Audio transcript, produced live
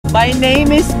My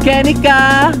name is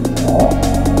Kenika.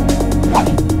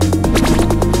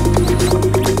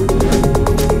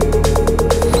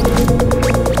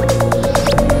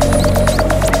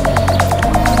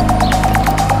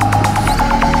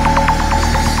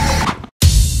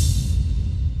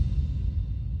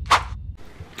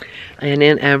 Ayan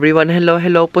yan everyone. Hello,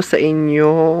 hello po sa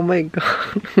inyo. Oh my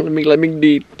God. Lamig-lamig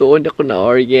dito. Hindi ako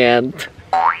na-orient.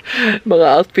 Mga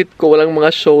outfit ko, walang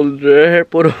mga shoulder.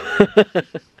 Puro.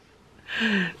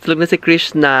 Tulog na si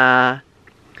Krishna.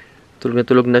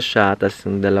 Tulog na siya. Tapos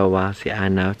yung dalawa, si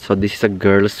Anna. So this is a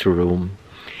girl's room.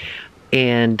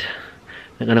 And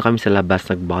nag-ano kami sa labas,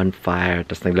 nag-bonfire.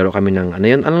 Tapos naglaro kami ng, ano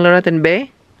yun? Anong laro natin,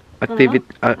 be? Activity,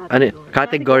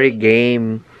 category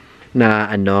game.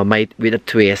 Na ano, with a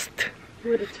twist.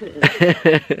 With a twist.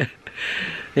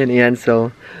 yan.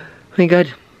 So, oh my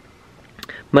God.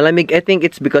 Malamig. I think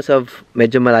it's because of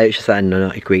medyo malayo siya sa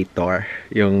ano, equator.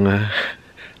 Yung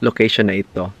location na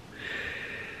ito.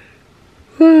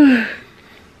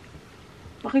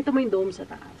 Makita mo yung dome sa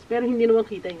taas. Pero hindi naman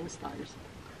kita yung stars.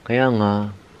 Kaya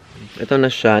nga. Ito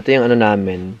na siya. Ito yung ano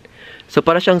namin. So,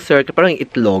 para siyang circle. Parang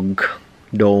itlog.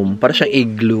 Dome. Para siyang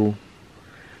igloo.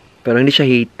 Pero hindi siya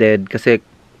heated kasi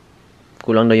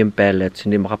kulang daw yung pellets,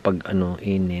 hindi makapag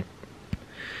init.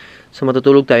 So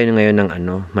matutulog tayo ngayon ng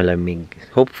malamig.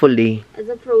 Hopefully. As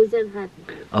a frozen hot.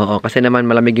 Oo, kasi naman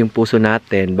malamig yung puso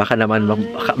natin. Baka naman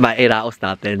mairaos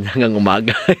natin hanggang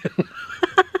umaga.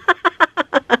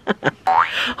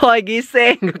 Hoy,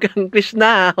 gising! Huwag kang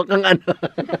Krishna. Huwag kang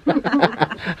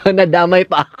nadamay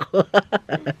pa ako.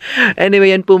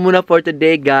 Anyway, yan po muna for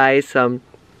today, guys.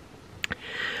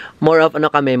 More of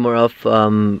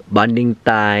bonding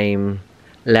time,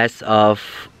 less of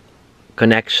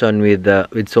connection with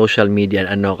social media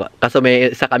kasi may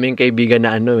isa kaming kaibigan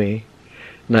na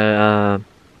na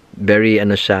very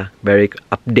very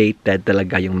updated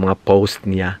talaga yung mga post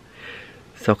niya.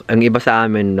 So ang iba sa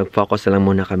amin nag-focus lang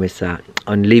muna kami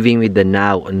on living with the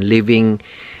now, on living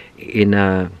in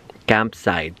a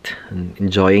campsite, and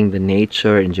enjoying the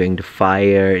nature, enjoying the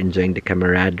fire, enjoying the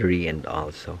camaraderie, and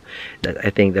also that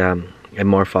I think I'm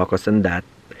more focused on that.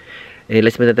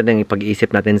 Let's put natin yung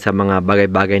pag-iisip natin sa mga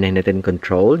bagay-bagay na hindi natin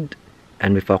controlled,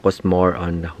 and we focus more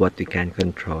on what we can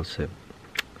control. So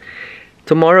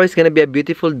tomorrow is gonna be a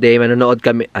beautiful day. Manonood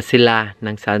kami sila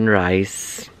ng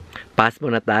sunrise. Pass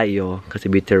muna tayo kasi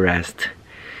beauty rest,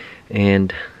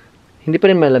 and hindi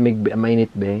pa rin malamig,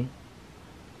 mainit ba?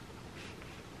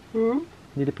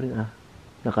 Hindi pa rin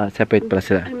naka-separate pala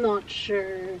sila. I'm not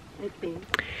sure. I think.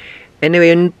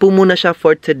 Anyway, yun po muna siya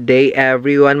for today,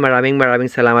 everyone. Maraming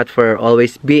salamat for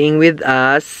always being with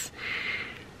us.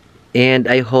 And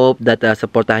I hope that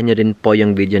supportahan nyo din po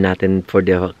yung video natin for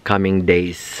the coming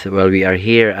days while we are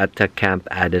here at Camp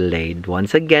Adelaide.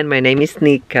 Once again, my name is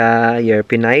Nika, your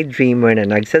Pinay dreamer na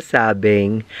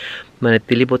nagsasabing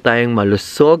manatili po tayong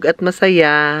malusog at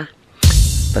masaya.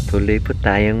 Patuloy po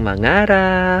tayong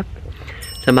mangarap.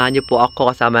 Samahan niyo po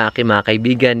ako kasama aking mga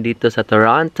kaibigan dito sa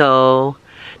Toronto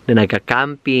na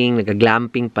nagka-camping,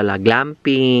 nagka-glamping pala,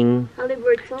 glamping.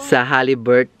 Sa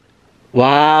Halibert.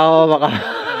 Wow!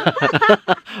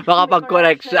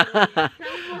 Makapag-correct siya.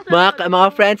 mga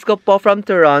friends ko po from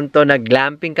Toronto,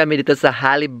 nag-glamping kami dito sa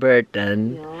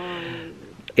Haliburton.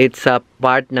 It's a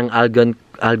part ng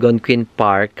Algonquin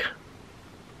Park.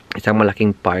 Isang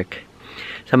malaking park.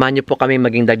 Samahan niyo po kami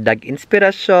maging dagdag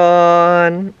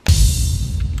inspirasyon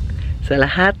sa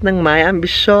lahat ng may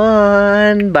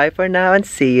ambisyon. Bye for now and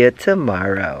see you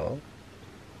tomorrow.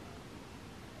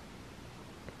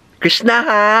 Krishna,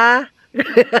 ha?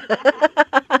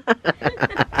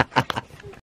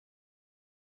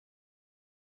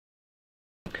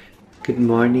 Good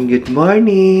morning, good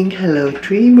morning. Hello,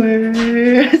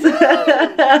 dreamers.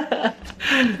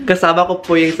 Kasama ko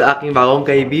po yung sa aking bagong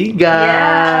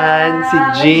kaibigan, si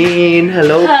Jean.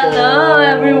 Hello po. Hello,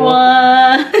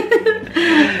 everyone.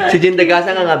 Si Jean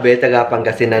Dagasa nga be, taga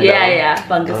Pangasinan. Yeah,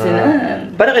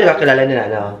 Pangasinan. Paano kayo kakilala nila,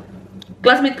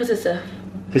 Classmate ko si Steph.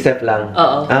 Si Steph lang?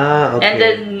 Oo. Okay. And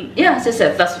then, yeah, si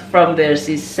Steph. That's from there,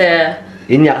 si Steph.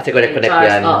 Yun nga, kasi connect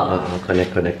yan. Oo,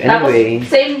 connect. Anyway. Tapos,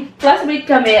 same classmate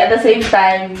kami at the same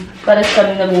time, pares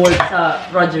kami nag-work sa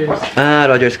Rogers.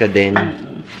 Rogers ka din.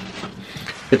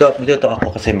 Dito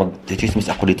ako kasi mag-chismis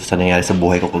ako dito sa nangyari sa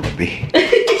buhay ko kagabi.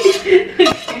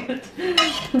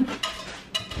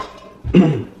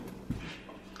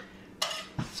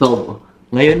 So,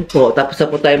 ngayon po, tapos na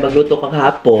po tayo magluto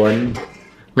kahapon.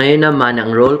 Ngayon naman,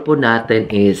 ang role po natin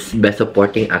is best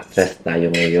supporting actress tayo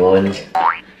ngayon.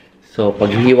 So,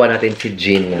 paghiwa natin si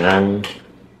Jean ng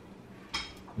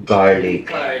garlic.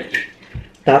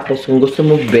 Tapos, kung gusto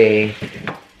mo, be,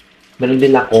 meron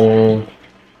din akong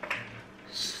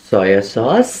soya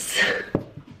sauce.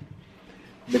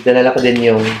 Nagdalala ko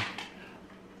din yung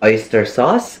oyster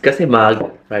sauce. Kasi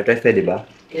mag-fried rice na, di ba?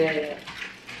 Yeah.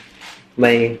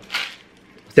 May...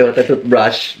 Kasi wala tayong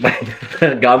toothbrush. May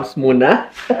gums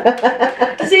muna.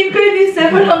 Same ko yung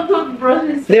Steph, walang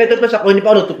toothbrushes. Hindi, may toothbrush ako. Hindi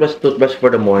pa ako toothbrush for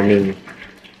the morning.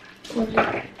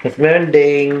 Tapos meron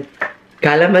ding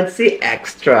calamansi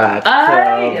extract.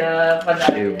 Ay,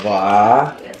 panalo.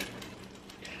 Diba?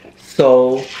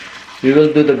 So, we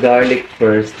will do the garlic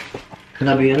first.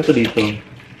 Sanabi, ano to dito?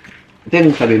 Ito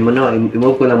yung sabi mo na,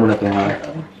 i-move ko lang muna ito ha.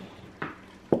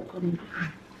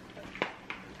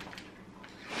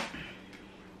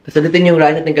 Tapos natin yung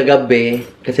rice natin kagabi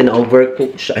kasi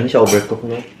na-overcook siya. Ano siya overcook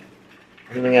no?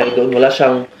 Ano nangyari doon? Wala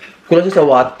siyang, kulang siya sa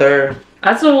water.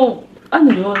 So,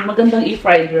 ano yun? Magandang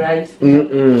i-fried rice.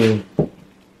 Yun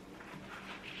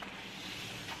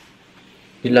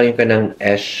lang yung kanang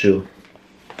issue.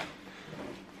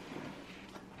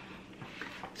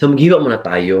 So, maghiwa muna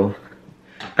tayo.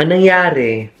 Ang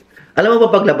nangyari, alam mo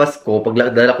ba paglabas ko,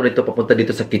 pagdala ko dito, papunta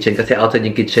dito sa kitchen, kasi outside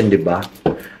yung kitchen, di ba?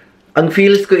 Ang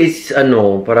feels ko is,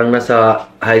 parang nasa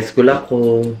high school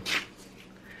ako.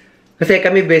 Kasi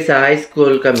kami, sa high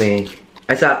school kami,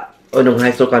 nung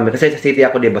high school kami, kasi sa city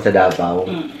ako, di ba, sa Davao.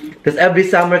 Tapos every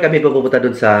summer kami pupunta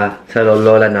dun sa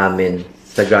lola namin,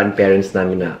 sa grandparents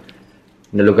namin na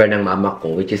lugar ng mama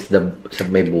ko, which is sa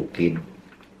may bukid.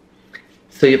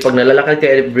 So, yung pag nalalakad ka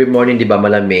every morning, di ba,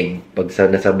 malamig pag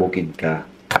nasa bukid ka.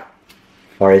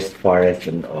 Forest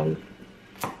and all.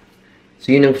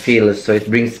 So, yun ang feels. So, it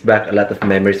brings back a lot of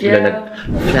memories. Yeah.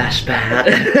 Nag-flashback.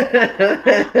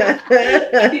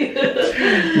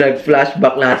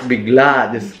 Nag-flashback lahat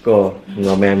bigla. Diyos ko.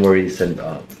 Mga memories and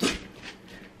all.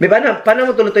 May paano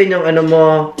mo tulutuin yung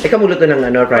ikaw mo luto ng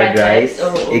fried rice?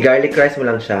 I-garlic rice mo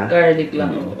lang siya? Garlic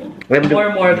lang.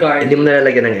 More garlic. Hindi mo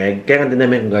nalalagyan ng egg? Kaya nga din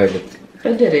namin yung garlic.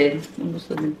 Pwede rin.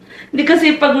 Gusto din. Hindi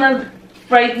kasi pag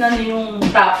nag-fried na yung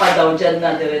tapa daw dyan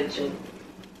na diretso,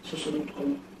 susunod ko.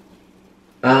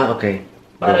 Okay.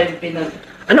 Para yung pinag...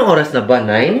 Anong oras na ba?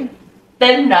 9?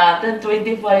 10 na.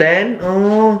 10:25. 10?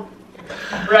 Oh.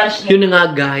 Brush na. Yun na nga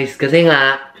guys. Kasi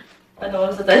nga,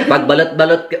 Sa tayo?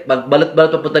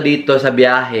 pagbalot-balot papunta dito sa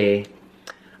biyahe,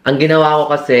 ang ginawa ko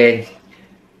kasi,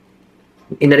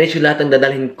 inarrange ko lahat ng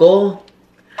dadalhin ko.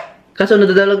 Kaso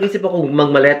nadadalang isip ako kung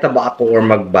magmaleta ba ako or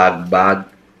mag-bag.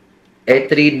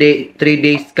 3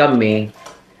 days kami.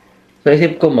 So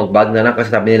isip ko mag-bag na lang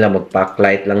kasi sabi nila mag-pack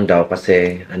light lang daw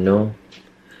kasi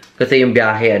kasi yung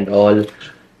biyahe and all.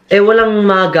 Walang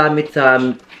magamit sa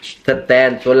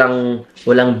tent, walang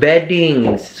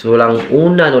beddings, walang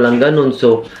unan, walang ganun.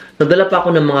 So nadala pa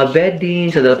ako ng mga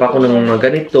beddings, nadala pa ako ng mga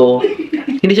ganito.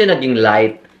 Hindi siya naging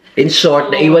light. In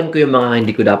short, naiwan ko yung mga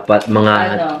hindi ko dapat, mga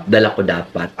dala ko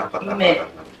dapat.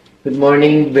 Good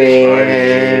morning,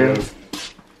 babe.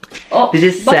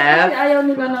 This is Steph. Bakit ayaw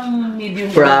nila ng medium?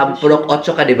 From Purok 8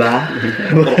 ka, di ba?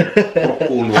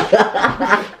 Uno.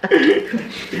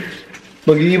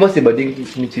 Mag-iiwas, di ba? Di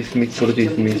chismis, puro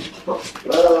chismis.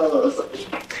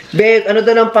 Babe, ano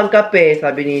daw ng pangkape?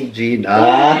 Sabi ni Jean.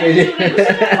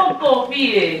 Gusto na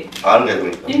mag-coffee eh. Ano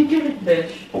gagawin ko? Yung curate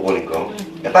dish. Kukunin ko?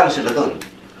 Paano sila doon?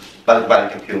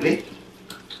 Balik-balik yung curate?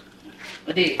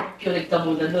 Hindi, curate ka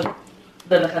muna doon.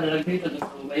 Dala ka na lang dito. Gusto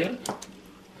mo ba yun?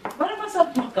 Para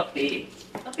masarap magkape.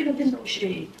 Kape na din daw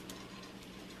siya eh.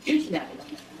 Yun sinabi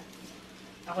lang na.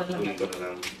 Ako lang. Kukunin ko na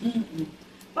lang.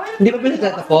 Hindi pa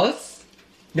pinatapos?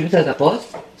 Hindi pa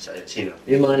pinatapos? Sino?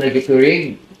 Yung mga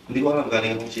nag-curing. Hindi ko alam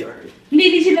galing akong CR.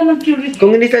 Hindi sila nag-curate.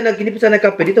 Kung hindi pa sa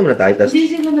nagkape, dito muna tayo. Hindi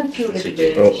sila nag-curate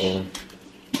Sige. dish. Oo.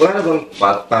 Wala na bang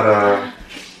para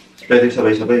pwede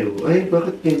sabay-sabay? Ay,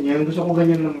 bakit ganyan? Gusto ko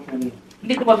ganyan lang ako.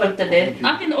 Hindi ko babaliktad din.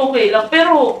 Akin okay lang,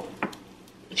 pero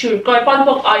sure ka, paano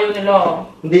pag ayaw nila?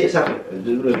 Hindi, sa akin.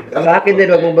 Sa akin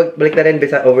din, wag mong balik na rin.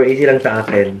 Over easy lang sa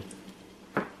akin.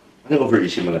 Ano over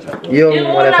easy mo na sa akin? Yung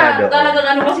una, malasado.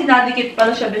 talagang kasi nadikit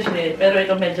pala siya bishwe, pero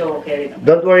ito medyo okay rin.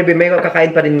 Don't worry, babe. May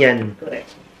kakain pa rin yan.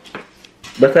 Correct.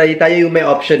 Basta tayo yung may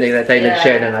option eh. Tayo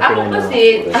nag-share ng ating Ako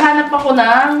kasi, hanap ako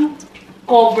ng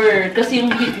cover. Kasi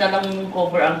yung heat na lang yung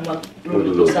cover ang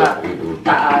magluluto sa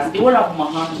taas. Di wala akong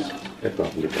mahanap. Ito,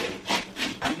 dito.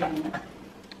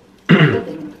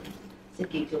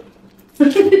 Sige, go.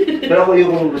 Pero ako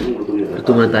yung luto yun.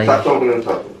 Luto muna tayo. Sakto ako ng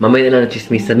sakto. Mamaya na lang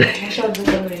chismisan na. Masyado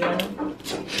ano yun.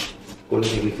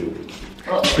 Kulang yung curate.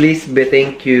 Oo. Please, be,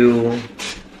 thank you.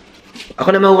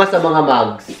 Ako na mahukas ng mga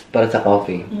mugs para sa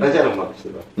coffee. Nandiyan ang max,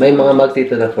 diba? May mga mugs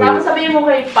dito na for Tapos you. sabihin mo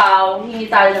kay Pao, hingi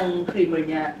tayo ng creamer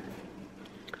niya.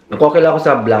 Ako okay lang ako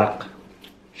sa black.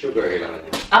 Sugar kailangan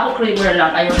niya. Ako creamer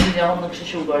lang, ayaw hindi ako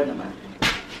nagsusugar naman.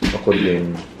 Ako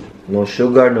din. No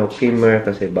sugar, no creamer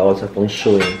kasi bawal sa feng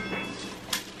shui.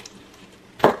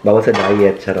 Bawal sa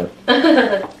diet, charot.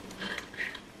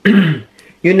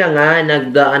 Yun na nga,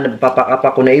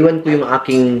 nagpapakapa ko. Naiwan ko yung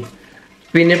aking,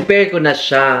 pinipare ko na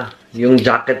siya. Yung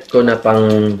jacket ko na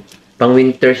pang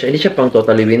winter siya. Hindi siya pang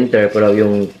totally winter, pero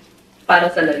yung Para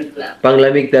sa lamig lang.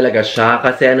 panglamig talaga siya.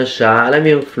 Kasi ano siya, alam mo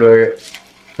yung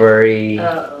furry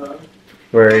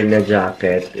na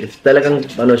jacket. It's talagang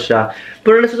ano siya.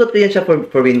 Pero nasusuot ko yan siya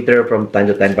for winter from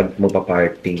time to time pag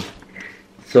magpa-party.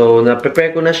 So,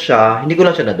 na-prepare ko na siya. Hindi ko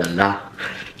lang siya nadala.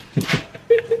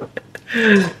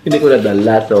 Hindi ko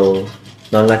nadala. So,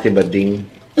 mga si Bading.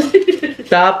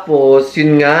 Tapos,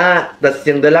 yun nga. Tapos,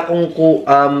 yung dala kong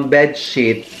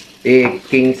bedsheet,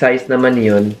 king size naman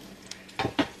yun.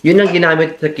 Yun ang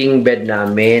ginamit sa king bed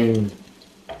namin.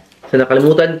 So,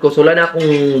 nakalimutan ko. So, wala na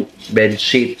akong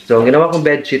bedsheet. So, ang ginawa kong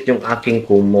bedsheet yung aking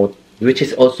kumot. Which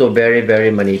is also very, very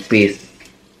manipis.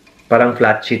 Parang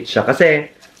flat sheet siya.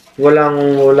 Kasi,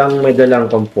 walang may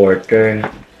dalang comforter.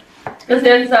 Kasi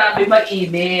ang sabi,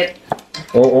 mainit.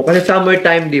 Oo, kasi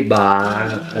summertime, di ba?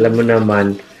 Alam mo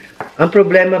naman. Ang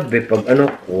problema, be, pag ano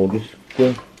ko, gusto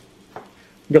ko,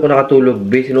 hindi ako nakatulog,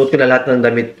 be. Sinuot ko na lahat ng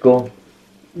damit ko.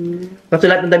 Kasi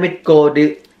lahat ng damit ko,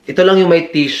 ito lang yung may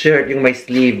t-shirt, yung may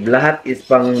sleeve. Lahat is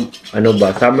pang, ano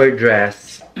ba, summer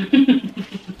dress.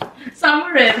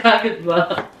 Summer eh, bakit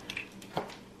ba?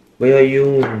 Kaya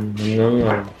yun,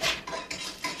 nga.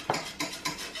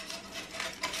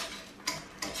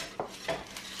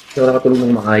 So, nakatulog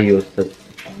ng maayos.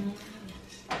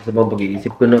 Sa mga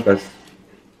pag-iisip ko, no, tas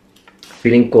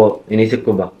feeling ko, inisip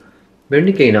ko ba, meron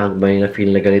din kayo na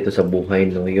feel na ganito sa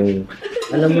buhay, no? Yung,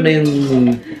 alam mo na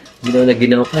yung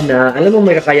ginaw ka na, alam mo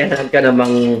may kakayahan ka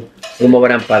namang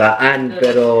gumawa ng paraan,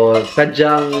 pero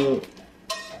sadyang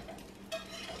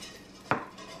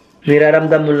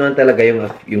niraramdam mo lang talaga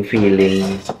yung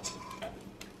feeling.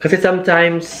 Kasi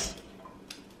sometimes,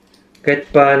 kahit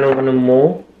pa ano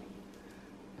mo,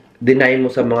 deny mo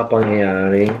sa mga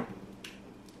pangyayari,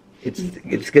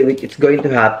 it's going to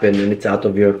happen and it's out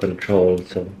of your control.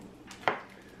 So,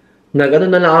 nag-ano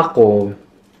na lang ako,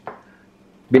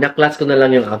 binaklas ko na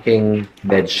lang yung aking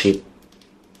bedsheet.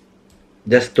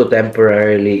 Just to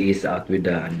temporarily ease out with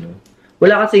the ano.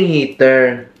 Wala kasing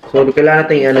heater. So, kailangan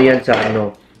natin ano yan sa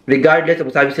ano. Regardless,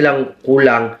 kung sabi silang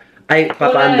kulang, ay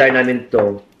papaandar namin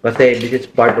to. Kasi this is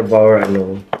part of our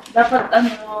ano. Dapat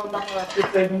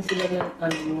naka-prepare din sila ng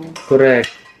ano. Correct.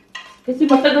 Kasi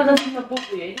matagal na din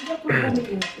nabuko eh. Hindi na po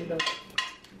kami sila.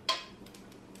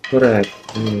 Correct.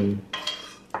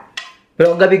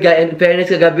 Pero gabi, in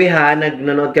fairness kagabi ha,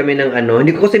 nanonood kami ng ano.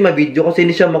 Hindi ko kasi ma-video kasi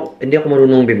hindi ako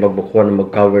marunong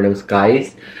mag-cover ng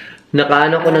skies.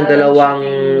 Nakaano ko ng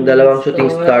dalawang shooting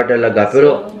star talaga.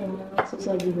 Pero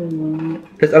sasabi mo.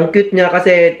 Tapos ang cute niya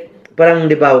kasi parang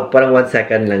 'di ba, parang 1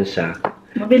 second lang siya.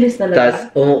 Mabilis talaga.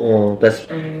 Tapos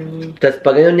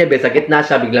pag ganyan niya, sa gitna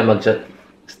siya bigla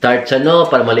start siya, no?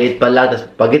 Para maliit pa lang. Tapos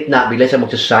pag gitna, bigla siya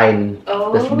mag-shine.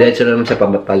 Tapos diretso na naman siya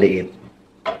paliit.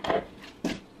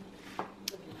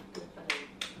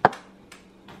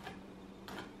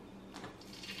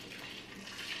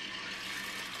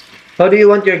 How do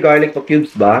you want your garlic po?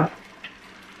 Cubes ba?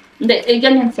 Hindi,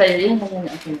 ganyan sa'yo. Yan ako.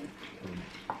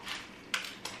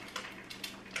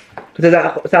 Kasi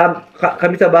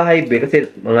kami sa bahay, be, kasi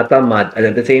mga tamad. And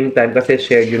at the same time, kasi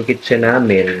shared yung kitchen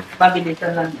namin.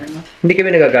 Pabilisan lang, ano? Hindi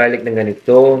kami nagagarlic ng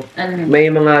ganito. Ano? May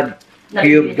mga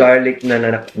cube garlic na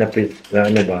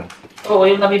ano ba? Oo,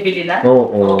 yung nabibili na?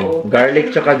 Oo. Garlic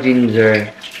tsaka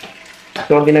ginger.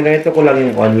 So, ang ginaganito ko lang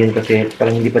yung onion kasi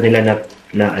parang hindi pa nila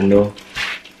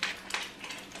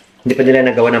hindi pa nila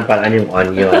nagawa ng paraan yung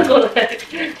onion.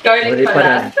 Garlic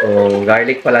pala.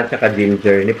 Garlic pala tsaka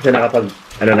ginger. Hindi pa sila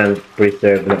ng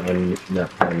preserve na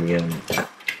onion.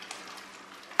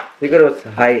 Siguro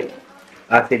high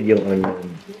acid yung onion.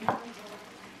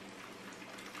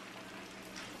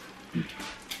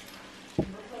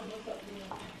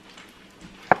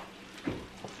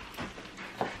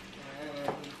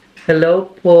 Hello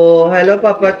po. Hello,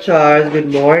 Papa Charles. Good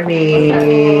morning.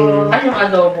 Anong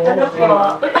adobo? Ano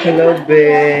po? Hello,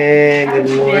 Ben. Good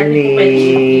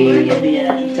morning.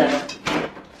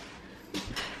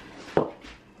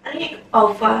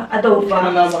 Adobo.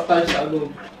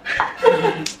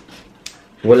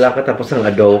 Wala ka tapos ng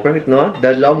adobo. Perfect, no?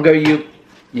 The longer you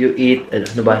eat,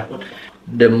 ano ba?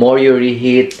 The more you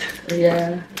reheat,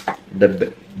 Yeah. the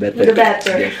better. The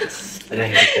better. Yes.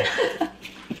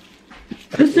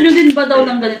 Gusto nyo din ba daw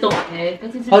ng ganitong egg?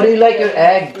 Kasi How do you like your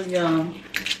egg? Yeah.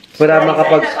 Para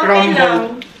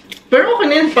makapag-scramble. Pero okay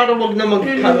na yan, para wag na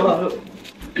mag-halo-halo.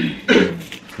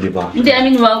 Di ba? Hindi, I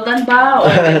mean, well done ba?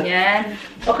 O ganyan.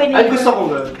 Okay na Ay, gusto ko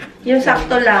nga. Yung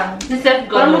sakto lang. Si Steph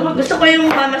ko. Gusto ko yung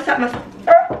mamasak.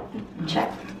 Check.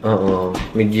 Oo.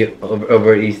 Medyo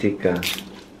over easy ka.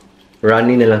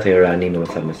 Runny na lang sa'yo. Runny na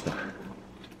masak-masak.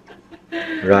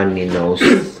 Runny nose.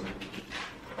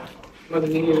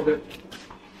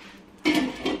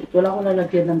 Wala ko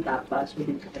lalagyan ng tapas.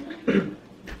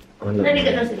 Ano?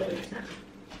 Naliga na sila.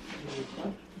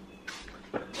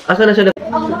 Asa na siya na?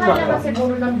 Ako naman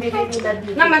siguro ng bigay nila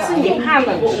dito.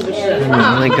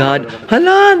 Oh my God.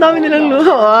 Hala, dami nilang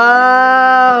luha.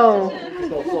 Wow!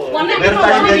 Meron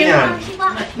tayong ganyan.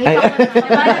 Ay,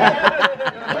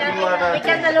 May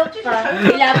cantaloupe pa.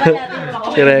 Ilaban natin ako.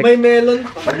 correct. May melon.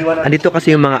 Andito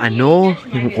kasi yung mga ano,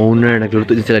 yung owner,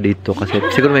 nagluluto din sila dito kasi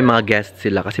siguro may mga guests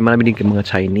sila kasi marami din mga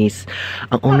Chinese.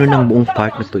 Ang owner ng buong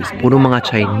park na to is puro mga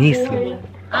Chinese.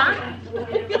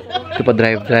 So pa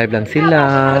drive lang sila.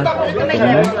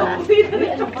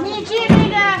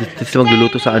 Dito sila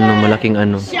magluluto sa anong malaking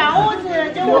ano.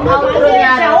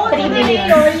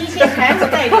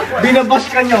 Binabash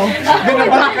ka nyo.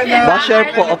 Binabash ka niya. Basher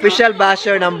po, official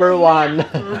basher number 1.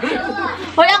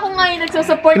 Hoy, ako nga yung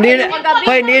nagsusupport Hindi, kayo kagabi.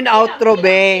 hoy, hindi yun outro,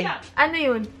 be. Ano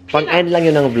yun? Pang-end lang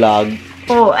yun ng vlog.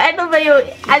 Oh, ano ba yun?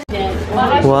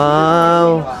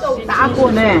 Wow!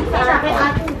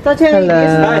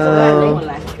 Hello!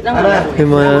 May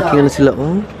mga king ano sila,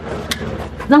 oh.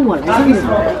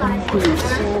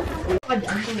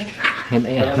 Ayan,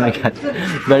 ayan, oh my God.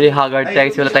 Very haggard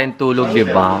text. Wala tayong tulog, di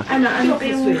ba? Ano pa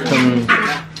yung...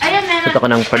 Ayan, meron. Dito ko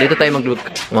ng dito tayo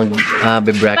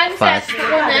mag-breakfast.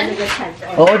 Kukunan.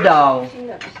 Oo daw.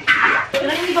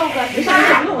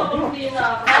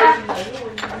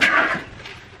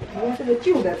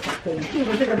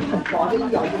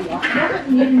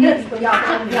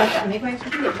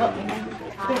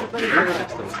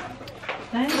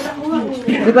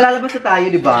 Di ba lalabas na tayo,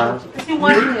 di ba?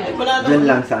 Diyan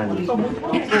lang sa ano.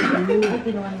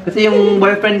 Kasi yung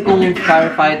boyfriend kong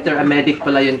firefighter, a medic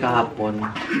pala yun kahapon.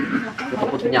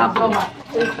 Napapunta niya ako.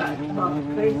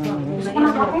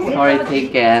 Sorry,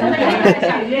 take care.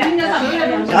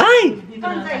 Ay!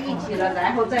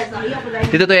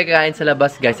 Dito tayo kakain sa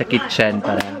labas, guys, sa kitchen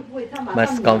para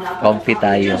mas comfy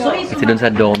tayo. Kasi dun sa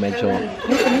dome, medyo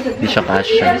hindi siya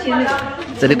kasha.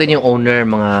 So dito yung owner,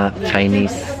 mga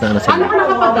Chinese na ano sila.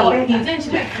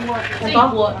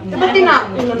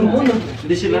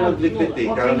 Hindi sila nagligpit eh.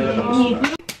 Kaya nila tapos.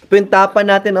 Pintapan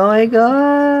natin, oh my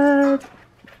God!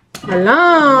 Hala!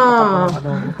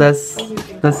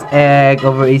 Tas egg,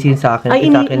 over easy sa akin. Ay,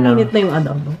 Sa akin lang. init na yung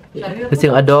adobo. Kasi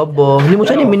yung adobo, hindi mo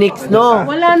siya ni-mix, no?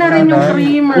 Wala na rin yung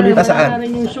creamer. Ulit, Wala saan? na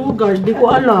rin yung sugar. Di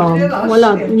ko alam.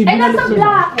 Wala. Ay, nasa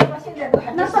black!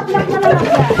 Nasa black na lang.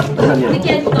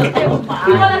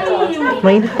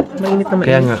 Mainit. Mainit naman.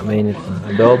 Kaya nga, mainit na.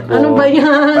 Adobo. Ano ba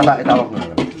yan? Itawag mo.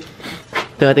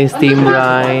 Ito natin steam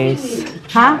rice.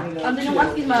 Ha?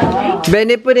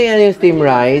 Benny, pwede yan yung steam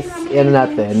rice. Yan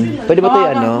natin. Pwede ba ito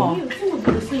yung ano?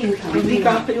 Hindi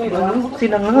ka yung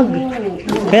sinangag.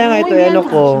 Kaya nga ito, ano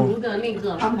ko.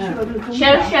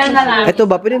 Share na lang. Ito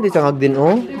ba, pwede hindi sangag din,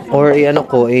 oh? Or i-ano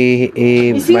ko,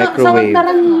 i-microwave.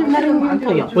 na rin yun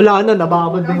kayo. Wala na,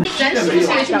 nababad din.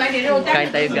 Kain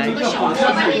tayo, guys.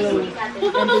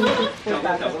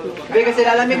 Be, kasi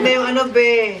lalamig na yung ano,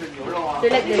 be.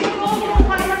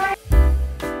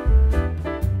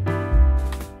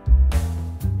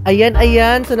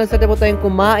 Ayan. So, nagsasarap po tayong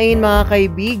kumain, mga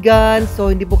kaibigan. So,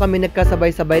 hindi po kami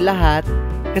nagkasabay-sabay lahat.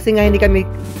 Kasi nga, hindi kami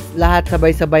lahat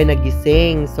sabay-sabay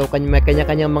nagising. So, may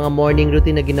kanya-kanyang mga morning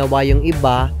routine na ginawa yung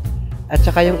iba. At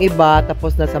saka yung iba,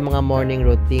 tapos na sa mga morning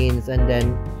routines. And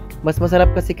then, mas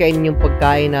masarap kasi kainin yung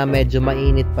pagkain na medyo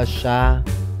mainit pa siya.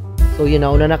 So, yun,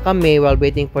 nauna na kami while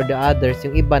waiting for the others.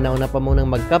 Yung iba, nauna pa munang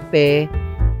magkape,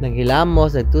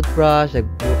 naghilamos, nag-toothbrush,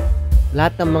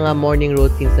 lahat ng mga morning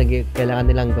routines na kailangan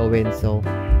nilang gawin. So,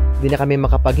 hindi na kami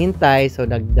makapaghintay. So,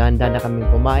 nagdahan-dahan na kami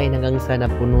kumain hanggang sa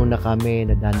napuno na kami.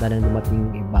 Nagdahan-dahan na dumating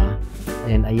yung iba.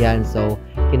 And ayan, so,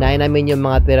 kinain namin yung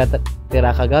mga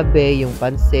tira kagabi, yung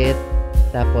pansit,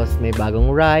 tapos may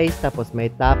bagong rice, tapos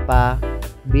may tapa,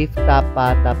 beef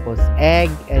tapa, tapos egg,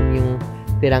 and yung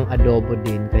tirang adobo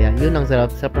din. Kaya yun ang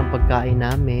sarap-sarap ng pagkain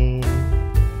namin.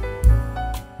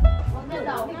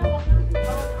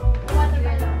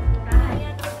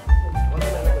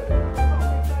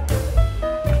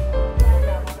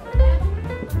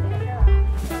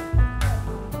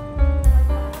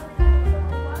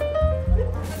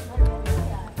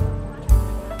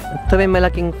 So may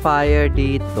malaking fire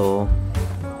dito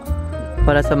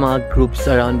para sa mga groups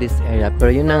around this area.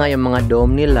 Pero yun na nga yung mga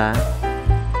dome nila.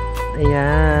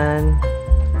 Ayan.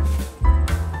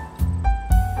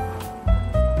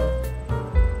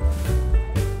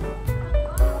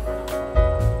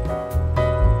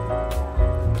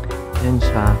 Ayan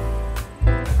siya.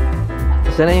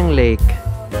 Isa na yung lake.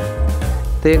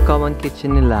 Ito yung common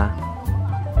kitchen nila.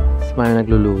 Tapos may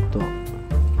nagluluto.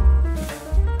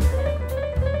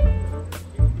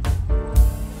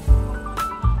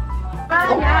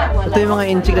 Ito yung mga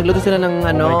inchik. Nagluto sila ng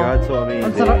ano. Oh my God, so amazing.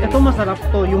 Ang sarap. Ito masarap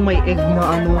to. Yung may egg na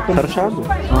ano. Sarsyado.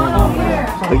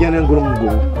 Lagyan ng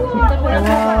gulunggong.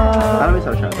 Ano may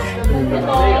sarsyado?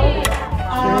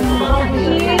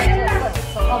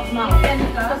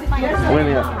 Wait a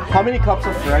minute. How many cups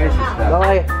of rice is that?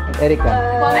 Okay, Erika.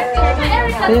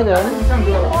 Sino doon?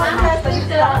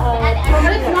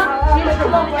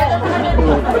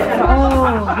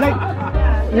 Oh,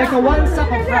 like a one sack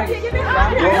of rice.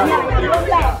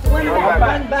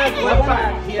 One bag.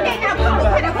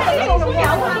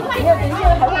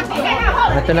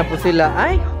 Ito na po sila.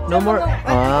 Ay, no more.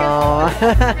 Oh.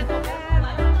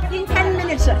 In 10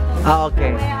 minutes, sir.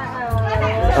 Okay.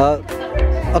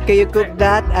 Okay, you cook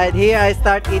that, and here I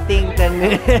start eating 10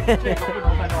 minutes.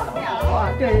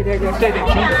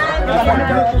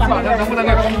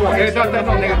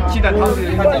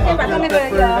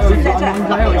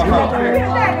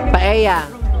 Paella.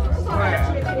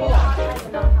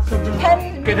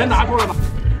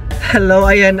 Hello,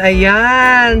 ayan.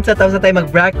 So, tapos na tayo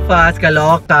mag-breakfast.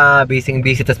 Kaloka,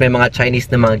 busy-busy. Tapos may mga Chinese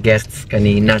na mga guests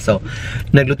kanina. So,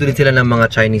 nagluto din sila ng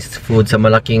mga Chinese food sa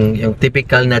malaking, yung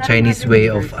typical na Chinese way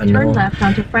of ano. Turn left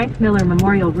onto Frank Miller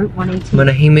Memorial Route 118.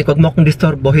 Manahimik, wag mo akong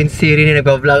disturbohin, Siri, na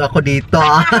nag-vlog ako dito.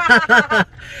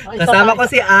 Kasama ko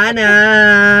si Ana.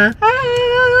 Hi!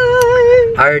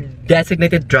 Our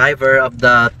designated driver of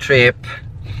the trip.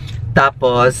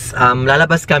 Tapos,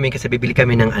 lalabas kami kasi bibili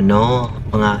kami ng ano,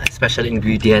 mga special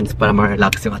ingredients para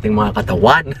ma-relax yung ating mga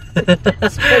katawan.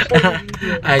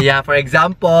 Yeah, for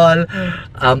example,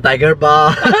 tiger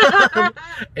balm,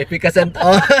 efficacent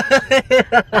oil.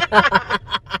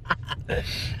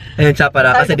 Ayun siya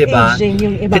para kasi diba,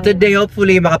 today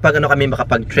hopefully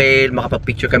makapag-trail,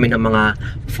 makapag-picture kami ng mga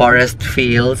forest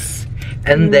fields,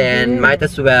 and then might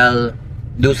as well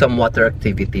do some water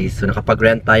activities. So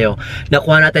nakapag-rent tayo.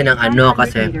 Nakuha natin ng ano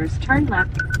kasi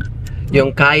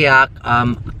yung kayak,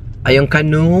 yung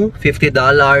canoe $50,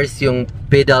 yung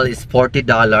pedal is $40.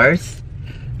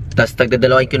 Tapos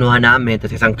tagdadalawa yung kinuha namin,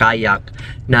 tapos isang kayak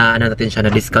na ano natin siya,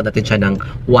 na discount natin siya ng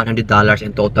 $100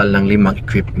 in total ng 5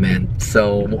 equipment.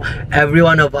 So every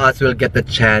one of us will get the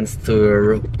chance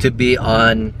to be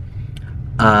on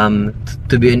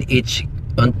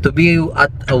to be at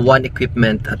one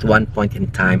equipment at one point in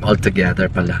time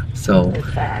altogether pala. So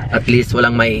at least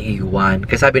walang maiiwan.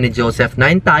 Kasi sabi ni Joseph,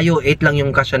 9 tayo, 8 lang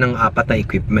yung kasya ng 4 na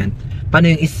equipment. Paano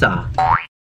yung isa?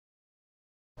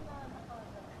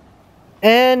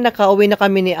 And nakauwi na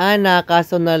kami ni Ana,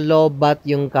 kaso na lobat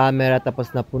yung camera,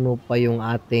 tapos napuno pa yung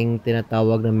ating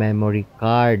tinatawag na memory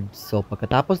card. So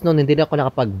pagkatapos nun, hindi na ako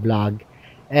nakapag-vlog.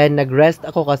 And nag-rest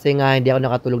ako kasi nga hindi ako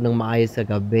nakatulog ng maayos sa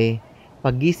gabi.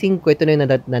 Pagising ko, ito na yung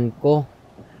nadatnan ko.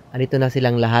 Andito na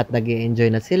silang lahat, nag-i-enjoy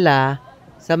na sila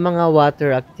sa mga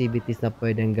water activities na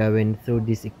pwedeng gawin through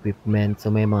this equipment.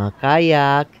 So may mga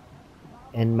kayak,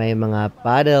 and may mga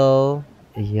paddle.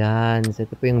 Ayan. So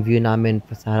ito po yung view namin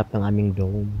sa harap ng aming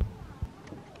dome.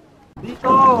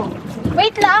 Dito!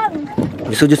 Wait lang!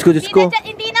 Diyos ko.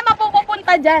 Hindi na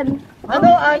mapupunta dyan. Ano?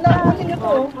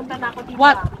 Punta na ako dito.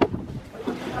 What?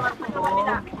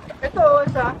 Ito,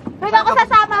 isa. Wait ako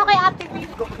sasama ko kay Ate Vic.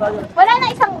 Wala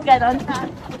na isang ganon.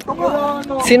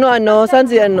 Sino ano? Saan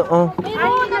si ano? Oh.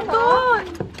 Meron, nandun.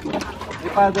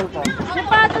 May paddle ka. May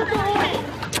paddle doon.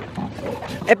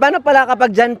 Eh paano pala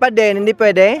kapag dyan pa din? Hindi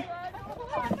pwede?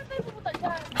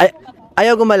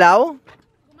 Ayaw gumalaw?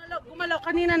 Gumalaw.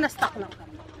 Kanina na-stuck lang.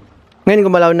 Ngayon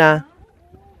gumalaw na.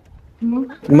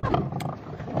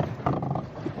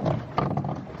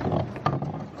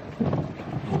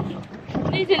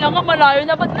 Hindi sila nga malayo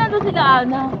na. Ba't nandun sila,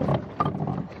 Ana?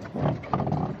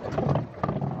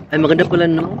 Ay maganda pala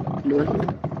no? Doon.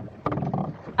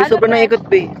 Ano Sobrang ba? naikot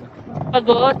pa eh.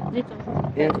 Pagod. Dito.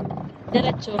 Yan.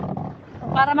 Diretso.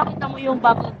 Para makita mo yung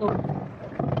bubble doon.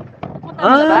 Punta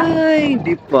mo na ba? Ay,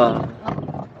 hindi pa.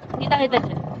 Kita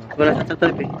dyan. Wala sa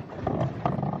tabi.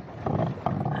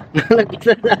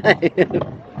 Nalagpasan na eh.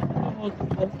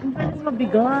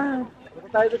 Mabigat.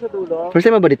 Tayo sa dulo. First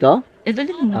time mo ba dito? Ito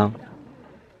din mo. Oh.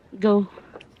 Go.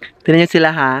 Tingnan niyo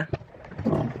sila ha.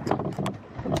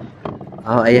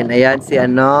 Oh, ayan si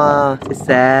si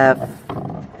Steph.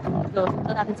 Go.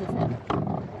 Ito natin si Steph.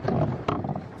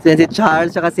 Si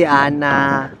Charles, tsaka si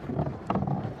Ana.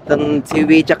 Itong si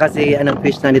Wee, tsaka si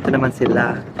fish, nandito naman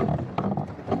sila.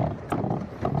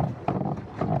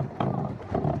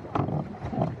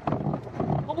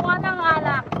 Kumuha ng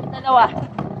alak. Dalawa.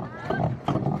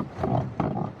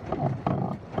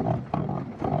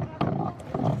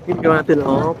 Ginagawa natin,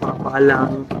 oh,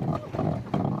 papaalang.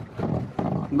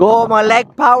 Go, mga leg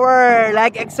power!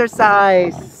 Leg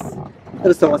exercise!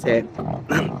 Gusto ko kasi,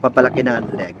 papalaki na ang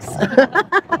legs.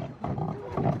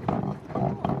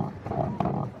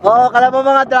 Oh, kala mo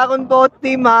mga Dragon Boat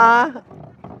team, ha?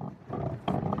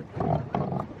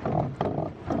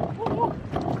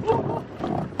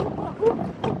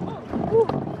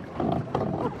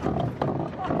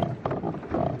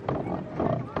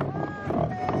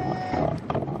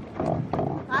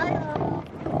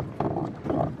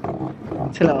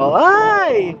 Sila, oh,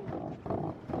 ay!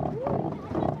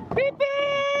 Beep,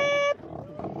 beep!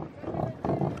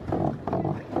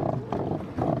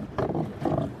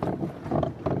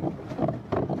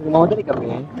 Mamadali kami.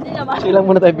 Hindi naman. Chill lang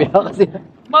muna tayo biya kasi.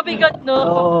 Mabigat, no?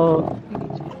 Oo.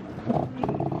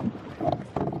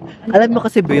 Alam mo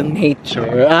kasi ba yung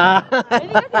nature? Ah.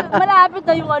 Hindi kasi malapit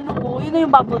na yung ano mo. Yun na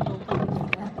yung bubble to.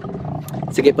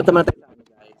 Sige, punta muna tayo sa ano,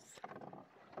 guys.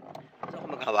 Gusto ko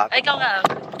maghawak? Ay, ikaw nga.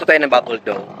 Punta tayo ng bubble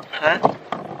dome. Ha?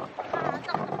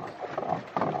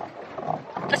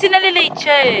 Kasi nalilate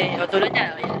siya eh. O, tulad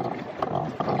niya. Ayan.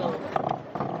 So,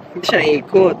 Hindi siya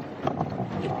naikot.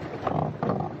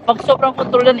 pag sobrang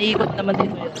control yan, iikot naman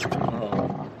dito yun.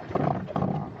 Oo.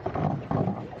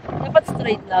 Dapat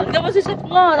straight lang. Hindi naman si Steph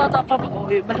nga. Nakapagod.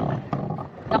 Oh,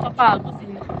 nakapagod.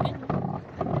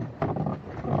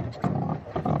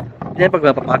 Hindi na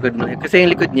pagpapagod mo. Kasi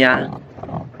yung likod niya,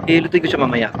 hilutin ko siya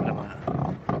mamaya para mga.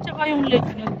 Tsaka yung leg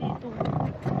niya dito.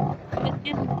 Ulit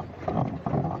yun.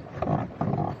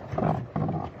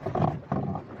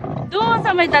 Doon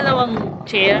sa may dalawang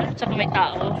chair, tsaka may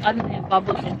tao. Ano na yung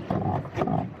bubble yun?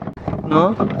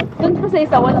 No? Doon pa sa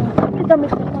isa, walang may damit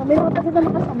na. May mga taga na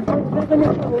nakasampal. May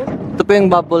ganyan siya, oh. Ito po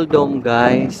yung bubble dome,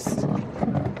 guys.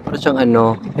 Para siyang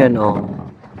ano, yan oh.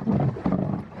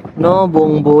 No,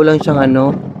 buong buo lang siyang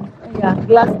ano. Ayan,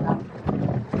 glass na.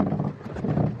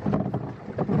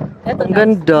 Eto Ang na.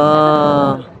 ganda.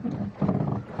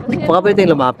 Kasi Baka pwede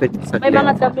tayong lumapit sa may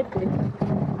mga damit eh.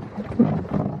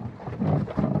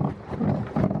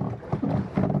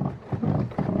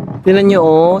 Tingnan nyo,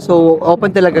 oh. So,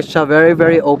 open talaga siya. Very,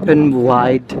 very open,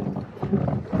 wide,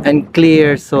 and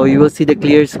clear. So, you will see the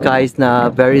clear skies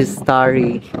na very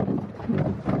starry.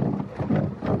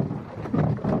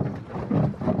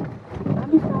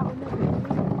 Kami tao na rin.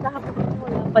 Nakapag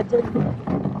wala pa dyan.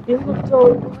 Yung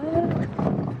mag-jowa.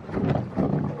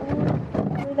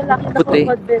 May lalaki na Puti.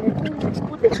 kumad din.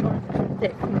 Puti. Puti.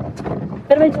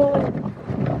 Pero may jowa.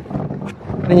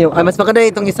 Tingnan nyo. Ay, mas maganda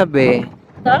itong isa, be.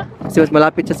 Ha? Kasi mas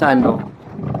malapit siya sa ano.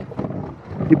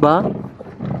 Diba?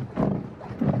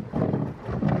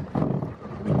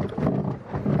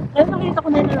 Kaya nakita ko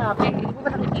na yung lalaki. Hindi ko ba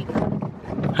nakikita?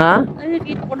 Ha? Ay,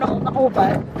 nakikita ko na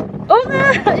nakahubad. Oo nga!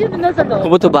 Ayun na nasa loob.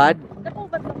 Kumutubad?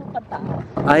 Nakahubad na kung pata.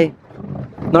 Ay.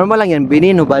 Normal lang yan.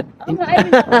 Bininubad. Oo nga, ayun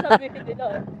na sabihin nila.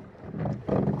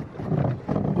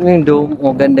 Yung dome.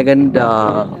 Oh,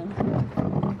 ganda-ganda.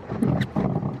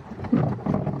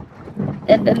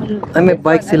 And then, Ay, may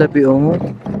bike sila, be, oh.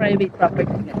 private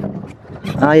property na.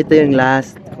 Ah, ito yung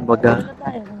last. Kumbaga. Ano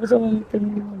tayo? Gusto mong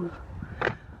tingin mo.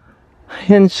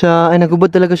 Ayan siya. Ay,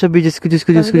 nagubad talaga siya, be. Diyos ko, Diyos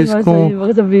ko, Diyos ko, Diyos ko.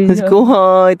 Baka sabihin Diyos niya. ko,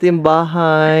 ha. Ito yung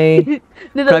bahay.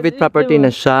 Private property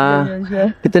na siya. Ganyan siya.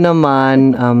 Ito naman,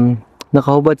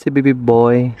 nakahubad si baby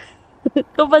boy.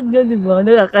 Kapag gano'n ba?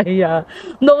 Nakakahiya.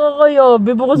 Nakakahiya.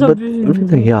 Bibo ko sabihin. Ba't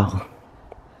nahiya ako?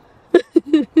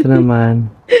 Ito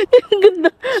naman. Ang ganda.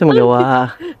 Siya magawa.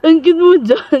 Ang cute mo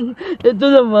dyan. Ito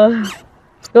naman.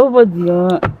 Kapag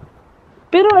nga.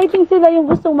 Pero I think sila yung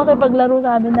gustong makipaglaro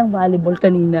sa amin ng volleyball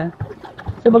kanina.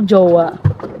 Sa magjowa.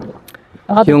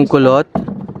 Yung kulot,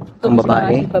 ang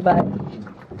babae. Babae.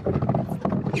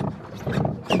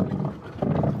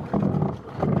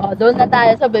 Oh, doon na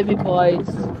tayo sa baby boys.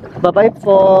 Bye-bye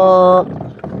po.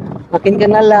 Akin ka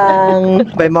na lang.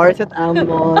 By Morris at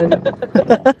Amon.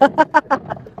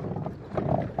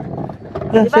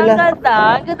 Di ba ang ganda?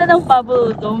 Ang ganda ng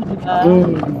bubble dome, di ba?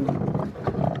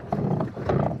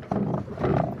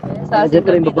 Diyan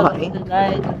pa rin babae.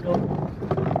 Tonight,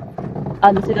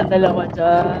 ano silang dalawa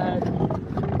dyan?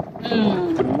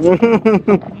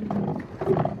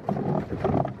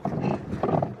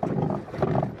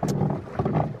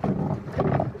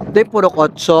 Ito yung purok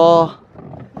 8.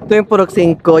 Ito yung purok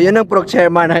 5. Yun ang purok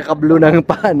chairman na nakakablo ng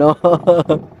paano.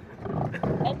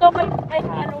 Ito may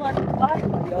ano ba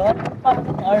yun?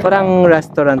 Parang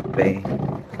restaurant pa eh.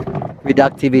 With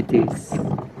activities.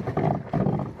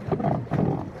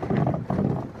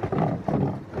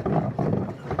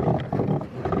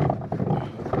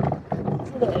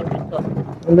 Sila everything.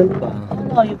 Ano ba?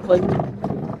 Ano yung point?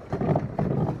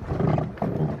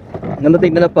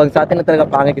 Tingnan na pag sa atin na talaga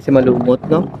pangit kasi malumot,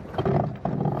 no?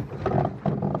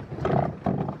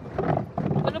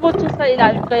 Malumot siya sa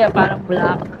ilalim kaya parang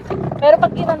black. Pero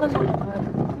pag ginano naman,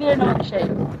 clear naman siya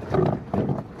yun.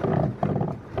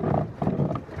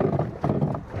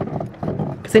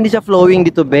 Kasi hindi siya flowing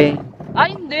dito, be.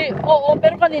 Ay, hindi. Oo,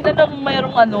 pero kanina lang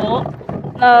mayroong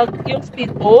yung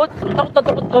speedboat. Takot na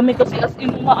takot kami kasi as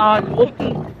in umaalon.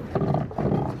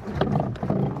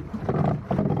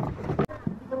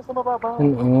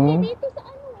 Oo. Dito sa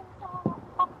sa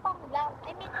Pampang lang.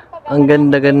 I mean, ang Ang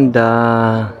ganda-ganda.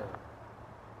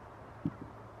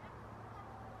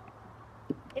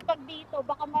 pag dito,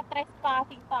 baka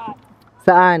ma-trespassing tayo.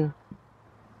 Saan?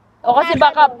 O kasi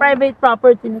baka private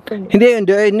property na ito.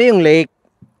 Hindi yung lake.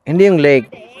 Hindi yung lake.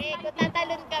 Kung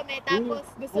tatalon kami, tapos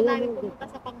gusto namin pumunta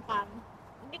sa Pampang.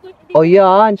 Hindi O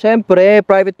yan, syempre,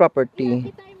 private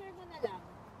property. timer mo na lang.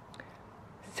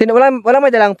 Sino, wala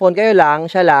may dalang phone, kayo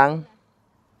lang, siya lang.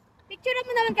 Picture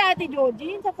mo naman kay Ate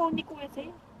Georgie sa phone ni Kuya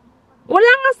Say.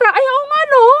 Wala nga sa... Ay, oo nga,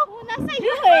 no? Oo, nasa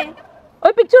iyo eh.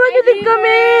 Oy, picture na din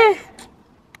kami!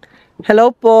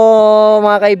 Hello po,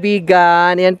 mga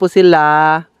kaibigan. Yan po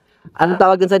sila. Anong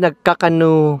tawag dun sa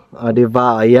nagkakanu? O,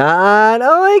 diba? Ayan.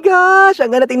 Oh my gosh.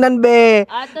 Ang ganda tingnan, be.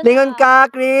 Lingon ka,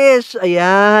 Krish.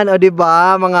 Ayan. O,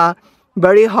 diba? Mga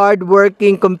very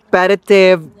hardworking,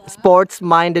 competitive,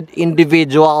 sports-minded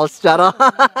individuals. Charo.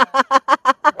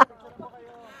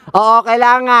 Oo,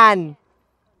 kailangan.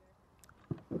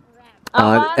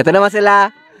 Oh, ito naman sila.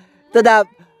 Ito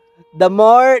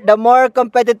the more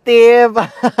competitive,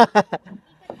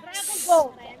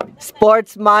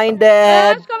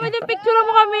 sports-minded. Yes, kami din, picture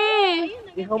mo kami!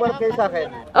 Humarap kayo sa akin.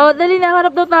 Oh, dali na,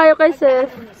 harap daw tayo kay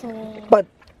Steph.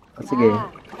 Sige.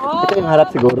 Ito yung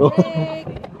harap siguro.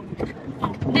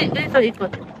 Dito,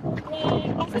 ikot.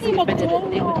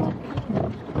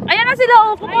 Ayan na sila,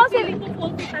 oh, kumuha sila.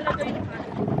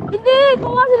 Hindi,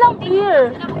 kumuha silang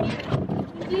beer.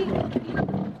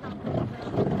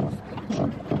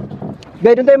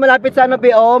 Guys, doon tayo malapit sa ano,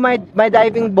 PO, may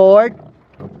diving board.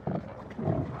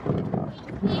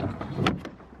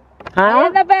 Ha?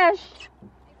 Ayan na, Besh.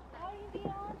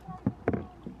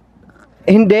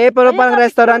 Hindi, pero parang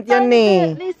restaurant yan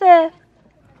eh. Lisa.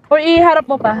 Or iharap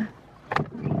mo pa.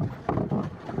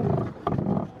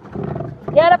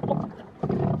 Iharap mo.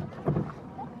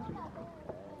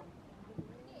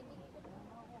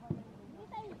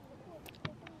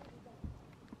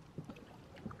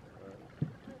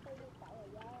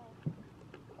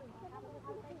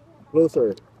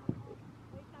 Closer.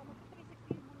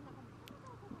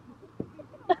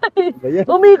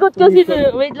 Umikot kasi.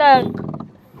 Wait lang.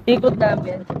 Ikot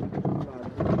namin.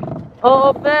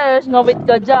 Oo, Besh. Ngawit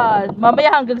ka dyan.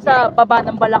 Mamaya hanggang sa baba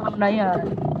ng balakang na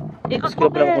yan. Ikot ko,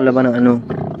 Wala Besh. akong laman ng ano.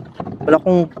 Wala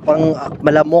akong pang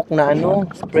malamok na ano,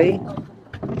 spray.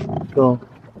 Ito.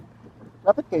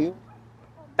 Lapit kayo.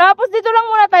 Tapos dito lang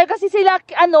muna tayo kasi sila,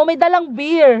 may dalang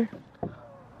beer.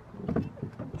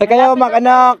 Ay, kayo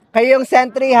kayo yung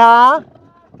sentry ha?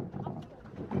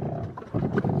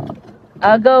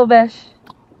 Go, Besh.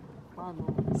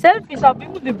 Selfie, sabi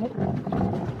mo, di ba?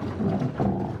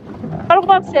 Parang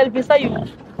mag-selfie sa'yo.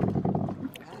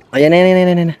 Ayan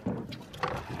na.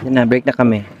 Yan na, break na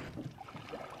kami.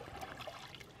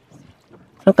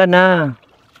 Saan ka na?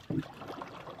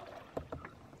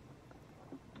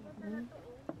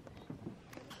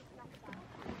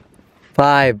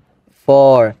 Five,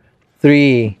 4,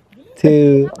 3,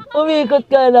 2. Umikot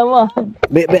ka naman.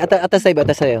 Atas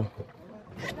sa'yo.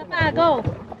 Go.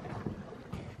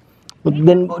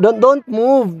 Then, don't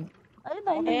move.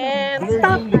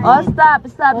 Stop. Oh, stop.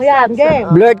 game.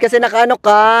 Blurred kasi nakaano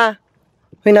ka.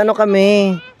 Hinano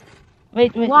kami.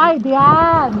 Wait. Why,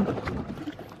 diyan?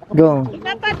 Go.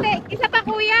 Isa pa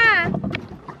kuya.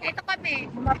 Ito kami.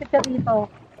 Lumapit ka dito.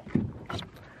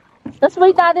 Tapos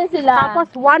wait natin sila. Tapos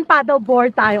one paddle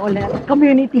board tayo ulit.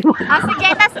 Community one.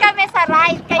 Sige, tas kami sa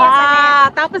ride. Kayo sa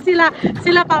left. Tapos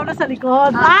sila Paolo sa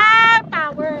likod.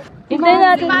 Power. Hintayin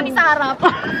natin. Si Mami sa harap.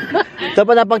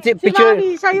 Dapat picture. Si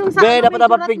Mami, siya yung sa Be,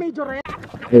 dapat majorette.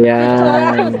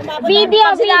 Ayan. Video,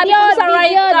 Sa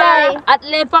right ka. At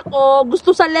left ako.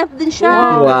 Gusto sa left din siya.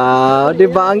 Wow, di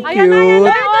ba ang Ayan, cute?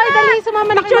 Ay, dali,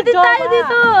 sumama na Picture kayo din tayo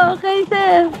dito. Okay,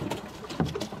 Steph.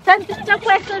 Saan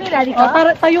pwesto nila dito?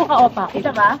 Tayo ka, Opa.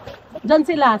 Ito ba? Diyan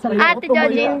sila. Sa likod. Ate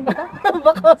Georgie.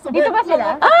 Dito ba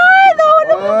sila? Ay,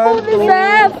 nauna mo po ni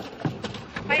Steph.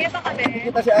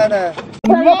 Kita si Ana.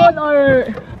 Salmon or...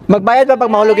 Magbayad ba pag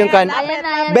mahulog yung kan?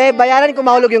 Ayan. Be, bayaran kung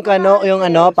mahulog yung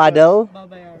paddle.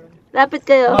 Lapit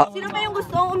kayo. Sino ba yung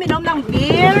gustong uminom ng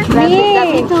beer?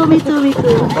 Me too.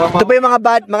 Ito pa yung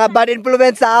mga bad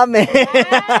influence sa amin.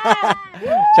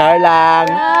 Char lang.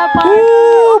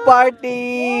 Woo!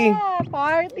 Party!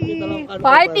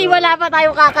 Party, wala pa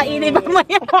tayong kakainin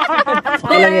mamaya.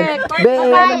 Walang yun. Be,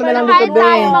 ano na lang dito, Be?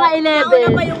 Mga 11. Nauna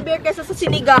pa yung beer kesa sa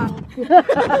sinigang.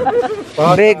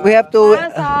 Break, we have to...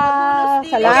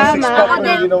 Salamat.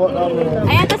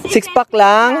 Ayan, tas 6-pack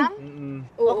lang?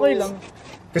 Okay lang.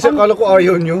 Kasi akala ko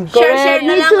ayaw nyo. Share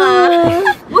na lang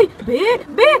Uy, be!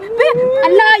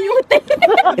 Ang layo, te!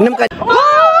 Inom ka.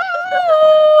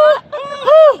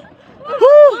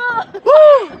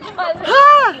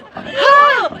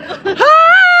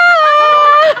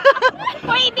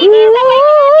 Uy, hindi na sabay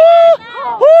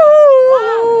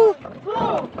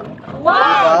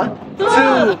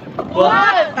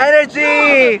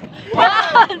Energy!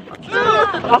 1,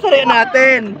 2! Kasari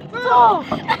natin! 1,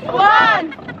 2!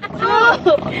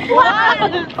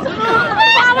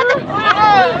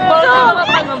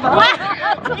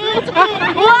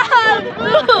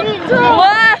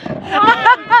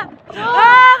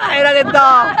 Kaya na ito!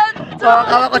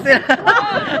 Hawak ko sila!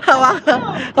 Hawak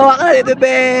ka na dito,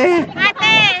 Be!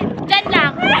 Ate, dyan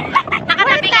lang.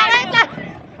 Nakatabi ka.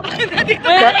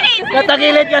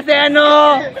 Katagilid kasi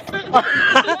ano!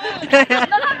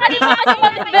 Nakakalimutan yung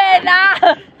mga Bella.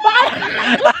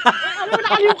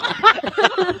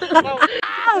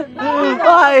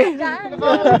 Ay!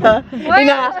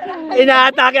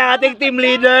 Ina-atake ang ating team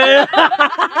leader!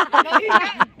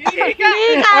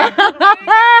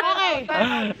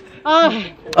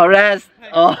 Arrest!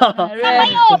 Oh.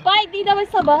 Sabay pa, hindi naman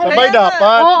sabay. Sabay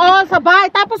dapat. Oo,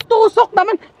 sabay. Tapos tusok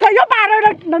naman. Kayo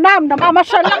parang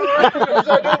namamasyal lang.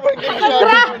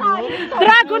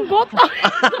 Dragon boat.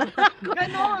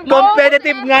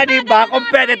 Competitive nga, di ba?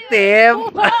 Competitive!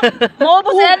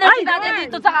 Maubos yung energy natin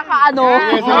dito sa kakaano.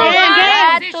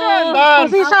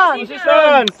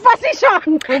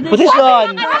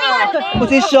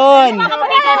 Position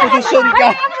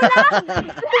ka!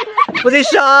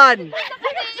 Position!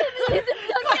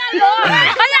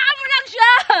 Hayaan mo lang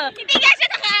siya. Hindi nga siya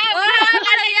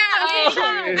nakakalaya.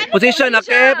 Position,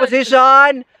 okay?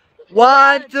 Position!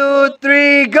 1, 2,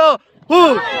 3, go!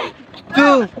 Woo!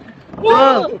 2,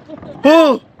 1,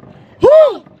 woo!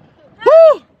 Woo!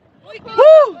 Woo!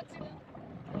 Woo!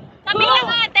 Tabi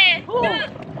lang ate.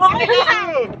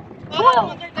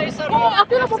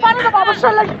 Ako na po, paano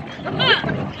namamasyal lang?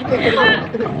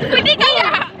 Hindi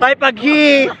kaya. Ay,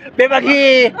 paghi,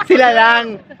 sila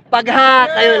lang. Pagha,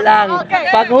 kayo lang.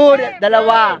 Paghu,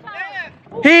 dalawa.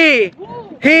 Hi.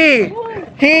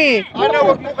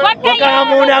 Wag ka nga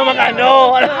muna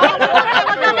mag-ano.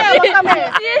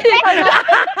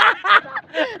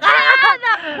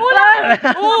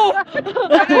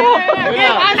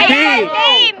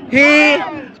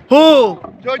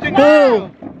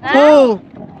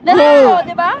 Lalaro,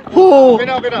 di ba?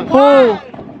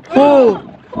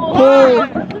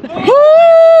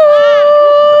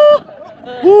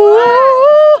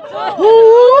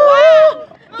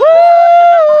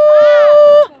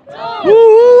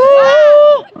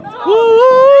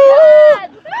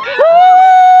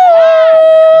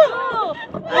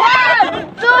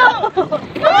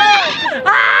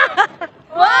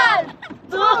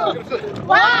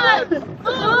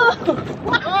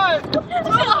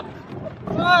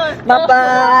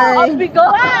 Bye-bye! Ang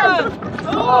bigat!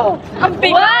 Ang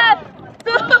bigat!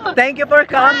 Thank you for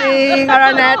coming,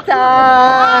 Araneta!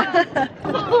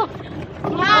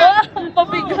 Ang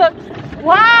pabigat!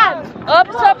 One!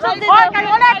 Ops! Oy, kayo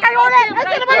ulit! Ay,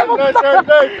 sino ba yung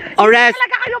Arrest!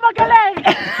 Talaga kayo magaling!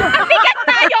 Bigat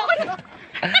tayo.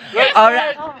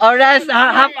 Arrest!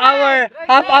 Half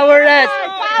hour rest!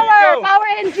 Power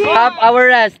NG! Half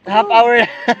hour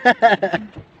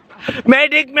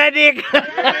Medic! Medic! 1,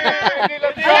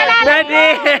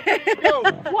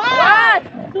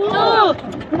 2!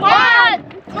 1!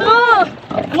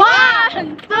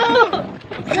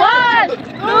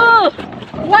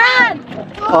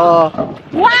 Oh.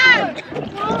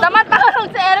 Tama lang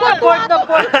sa Arya, board na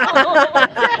board.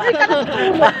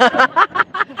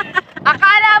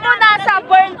 Akala mo nasa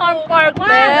Burnham Park,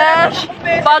 Besh.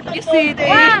 Baguio City.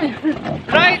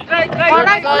 Right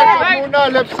muna,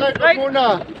 left side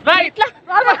muna. Right!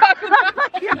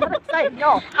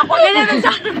 Ako ganyan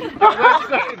sa...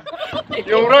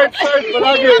 Yung right side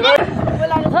palagi, right?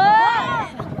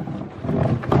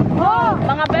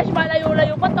 Mga besh,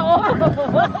 malayo-layo pa to.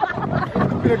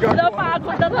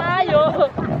 Napagod na tayo.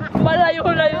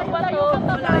 Malayo-layo pa to.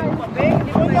 Malayo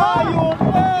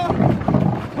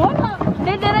pa!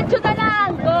 Hindi, diretso na lang.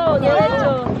 Go,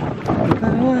 diretso.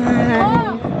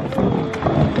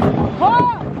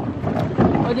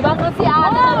 O, diba kung si Ana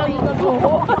na lang dito?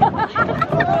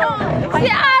 Si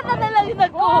Ana na lang yung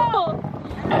nag-o.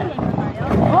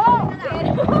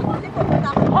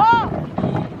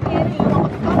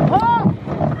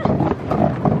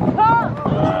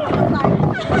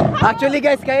 Actually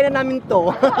guys, kaya na namin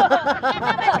to.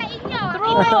 Sa inyo.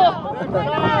 True.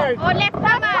 O, left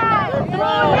naman.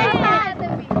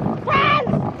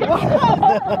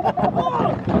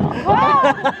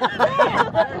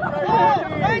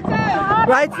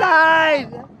 Right side!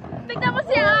 Tignan mo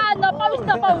si Ana, pawis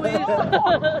na pawis.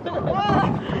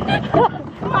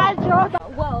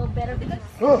 Well, better be.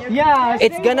 Yeah,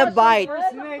 It's gonna bite.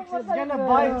 snakes, it's gonna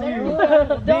bite you.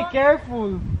 Be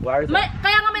careful.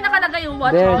 Kaya nga may nakalagay yung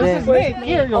watch. There, out. there. Snake,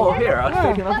 here you go. Here, I'll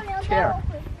take another chair.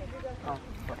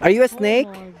 Are you a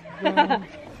snake?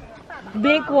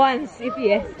 Blink once if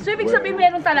yes. So, ibig sabihin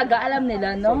meron talaga, alam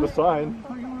nila, no? The sign.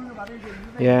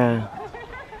 Yeah.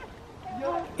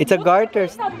 It's a garter.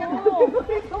 Siya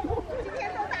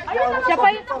pa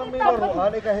yung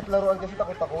nakita. Kahit laruan kasi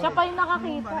takot ako. Siya pa yung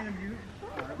nakakita.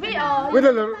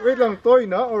 Wait lang, toy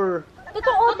na or...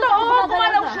 Totoo,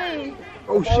 gumalaw siya eh.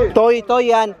 Oh shit. Toy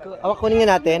yan. Kunin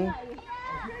nga natin.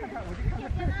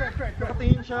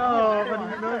 Nakatingin siya.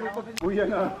 Uy,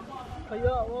 yan na.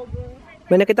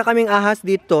 May nakita kaming ahas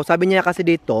dito. Sabi niya kasi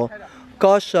dito,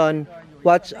 caution,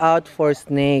 watch out for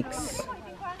snakes.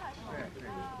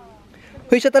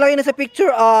 Hoy, siya talaga yung nasa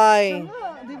picture ay.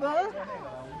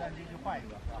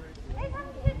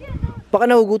 Baka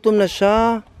nahugutom na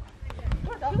siya.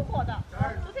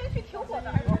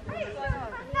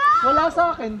 Wala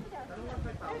sa akin.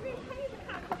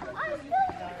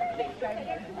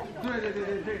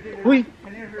 Uy!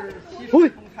 Uy!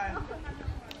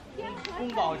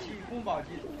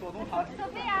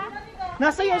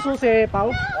 Nasa yung susi,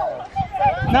 Pao?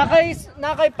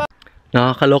 Nakay pa.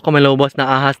 Nakakaloka, may lumabas na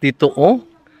ahas dito, oh.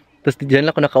 Tapos diyan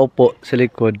lang ako nakaupo sa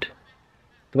likod.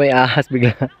 Ito may ahas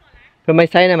bigla. Pero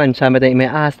may sign naman siya, may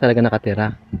ahas talaga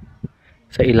nakatira.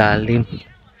 Sa ilalim.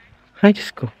 Ay,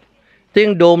 Diyos ko. Ito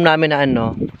yung dome namin na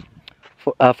ano,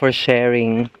 for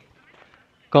sharing.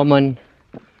 Common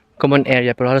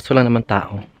area, pero halos wala naman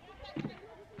tao.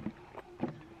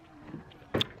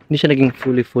 Hindi siya naging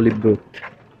fully booked.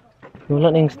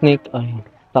 Wala na yung snake. Ay,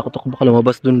 takot ako baka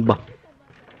lumabas dun ba.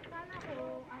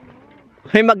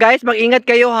 Hey guys, mag-ingat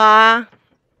kayo ha.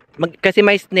 Kasi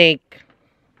may snake.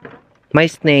 May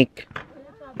snake.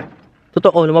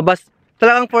 Totoo, lumabas.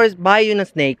 Talagang forest bahay yun ng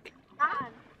snake.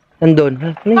 Nandun.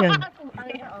 Ha? Ano yan?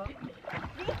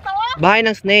 Bahay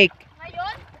ng snake.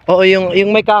 Oo,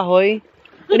 yung may kahoy.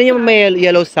 Ano yung may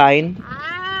yellow sign?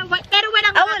 Pero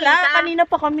walang Wala. Kanina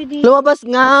pa kami dito. Lumabas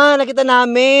nga, nakita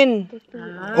namin.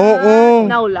 Oo.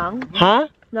 Now lang?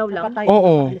 Ha? Now lang?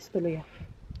 Oo.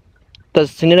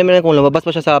 Tapos sininamin kung lumabas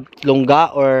pa siya sa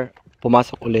lungga or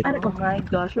pumasok ulit. Oh my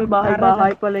gosh, may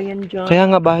bahay-bahay pala yan dyan. Kaya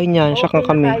nga bahay niyan, shock na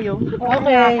kami.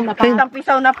 Okay,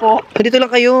 nakastampisaw na po. So, dito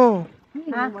lang kayo.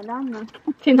 Wala na.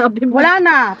 Sinabi mo. Wala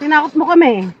na. Tinakot mo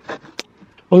kami.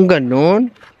 Ang ganun?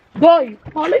 Boy,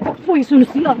 malay ko po yung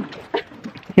sila.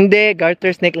 Hindi,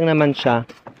 garter snake lang naman siya.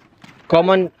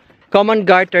 Common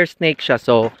garter snake siya.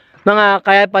 So, mga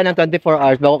kaya pa ng 24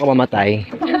 hours bago ka mamatay.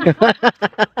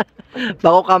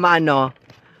 Bago ka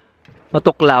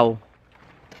matuklaw.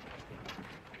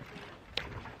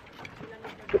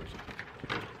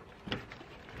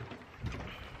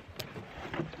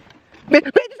 Be,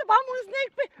 sa paa mo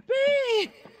snake, be.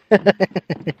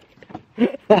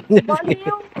 Bali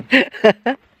yung...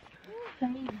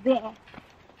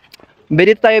 Be,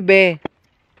 dito tayo, be.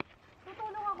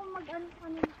 tutulong ako mag-ano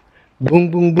kanina.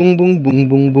 Bung bung bung bung bung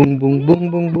bung bung bung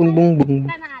bung bung bung bung bung.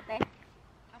 Na ate.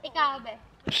 Ikaw, be.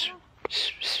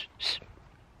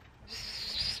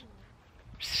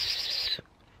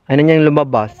 Ano niyang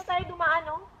lumabas? Ano tayo dumaan,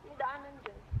 no? Yung daanan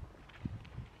dyan.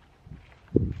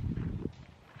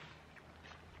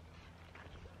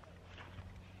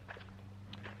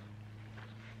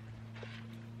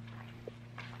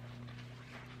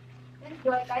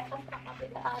 Enjoy, kahit ang stock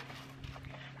kabilaan.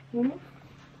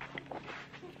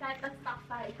 Kahit ang stock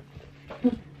tayo.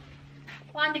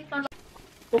 Panik na lang.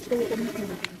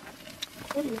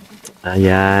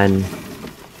 Ayan.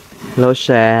 Hello,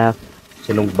 chef.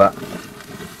 Sinong ba?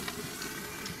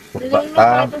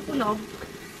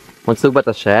 Magsug ba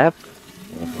ta, chef?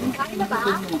 Kain na ba?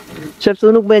 Chef,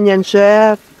 sunog ba yan,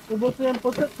 chef? Ubos na yan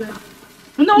po, sir.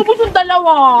 Naubos yung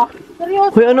dalawa.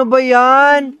 Hoy, ano ba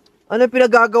yan? Ano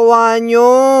pinagagawa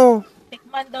nyo?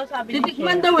 Tikman daw sabi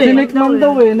Titikman daw eh. Sinikman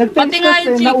daw eh. Pati Nag-taste nga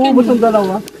yung kasi, chicken. naubos ang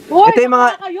dalawa. Ito yung mga,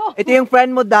 ito yung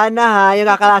friend mo, Dana, ha? Yung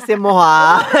kaklase mo,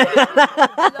 ha?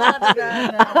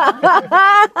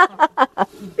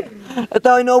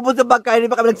 Ito, inuubos sa pagkain.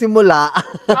 Hindi pa kami nagsimula.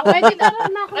 Pwede na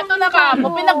lang ako. Ito na ka,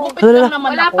 pinagupit lang naman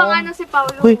Wala ako. pa nga na si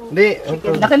Paolo. Uy. Hindi.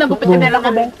 Laki na gupit nila ko,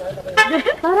 be.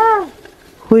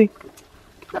 Huy.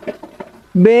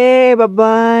 Be,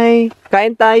 bye-bye.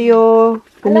 Kain tayo.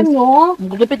 Alam nyo,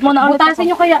 Gupit mo na ulit. butasin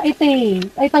nyo kaya ito eh.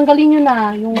 Ay, tanggalin nyo na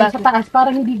yung sa taas para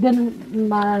hindi ganun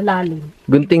malalim.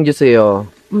 Gunting Diyos sa'yo.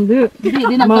 Hindi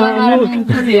nagkakaroon ng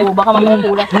sa'yo. Baka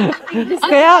mamumula.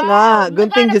 Kaya nga,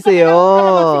 gunting Diyos sa'yo.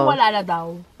 Wala na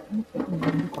daw.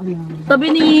 Sabi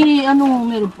ni,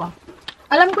 meron pa.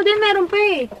 Alam ko din meron pa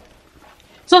eh.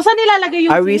 So, saan nilalagay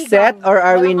yung Are we sinigang? set or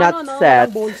are we Walang not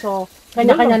set? Bolso.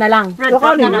 Kanya-kanya na lang.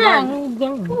 Kanya na lang.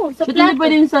 So, hindi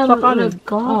pwede yung sa red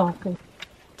ka. Okay.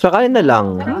 Sa kanin na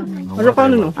lang.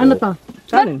 Ano to?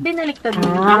 Ba't binaliktad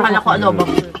mo? Akala ko ba?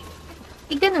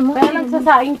 Ganun mo. Kaya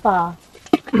nagsasaing pa.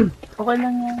 Okay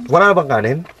lang yan. Wala na bang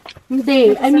kanin?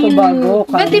 Hindi. I mean,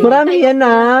 Ba't di mo Marami yan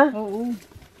ah.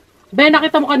 Ben,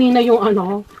 nakita mo kanina yung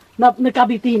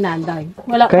nagkabitinan dahil.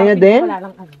 Wala Kaya kapit, din? Wala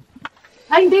lang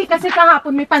Ay, hindi. Kasi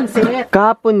kahapon may pansit.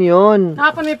 Kahapon yun.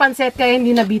 Kahapon may pansit kaya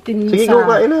hindi nabitin Sige, sa... go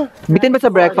kain na. Bitin ba sa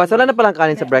breakfast? Wala na palang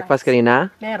kanin sa breakfast kanina?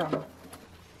 Meron.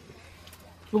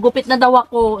 Gugupit na daw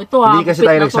ako. Ito ha. Hindi kasi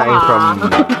tayo nagsaing from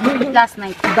last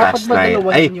night? last night.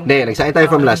 Ay, hindi. Nagsaing tayo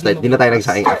from last night. Hindi na tayo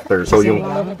nagsaing after. So, yung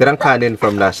tirang kanin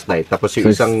from last night. Tapos yung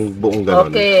isang buong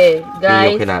galon. Okay,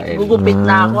 guys. Yung kinain. Gugupit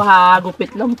na ako ha.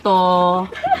 Gupit lang to.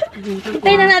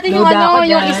 Hintayin na natin yung Duda ako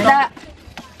yung dyan. isda.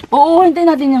 Oo, hintayin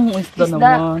natin yung isda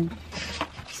naman.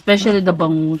 Especially the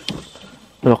bangus.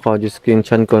 Ako, Diyos ko yung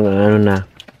chan ko ano na.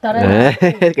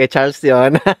 Kay Charles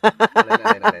yun.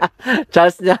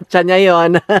 Charles niya, chan niya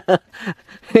yun.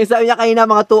 Sabi niya kanina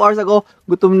mga 2 hours ago,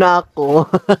 gutom na ako.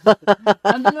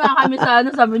 Andun nga kami sa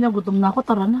sabi niya, gutom na ako,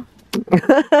 tara na.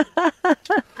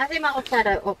 Ate,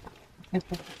 makutsara.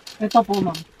 Ito po,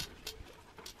 ma'am.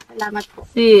 Salamat po.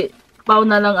 Si Pao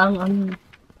na lang ang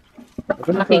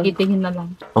nakikitingin na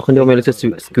lang. Ako hindi ko mahilig sa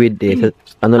squid eh.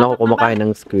 Ano lang ako kumakain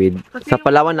ng squid. Sa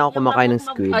Palawan na ako kumakain ng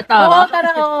squid. Ay, tara.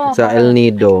 Sa El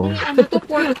Nido.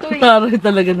 Tara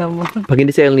talaga naman. Pag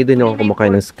hindi sa El Nido, hindi ako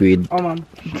kumakain ng squid.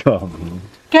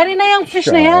 Carry na yung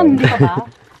fish na yan, di ba ba?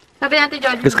 Sabi natin,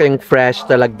 George. Gusto ko yung fresh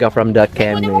talaga from the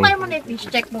Kunin mo Kemi. kayo muna yung fish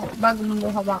check mo bago mo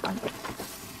hawakan.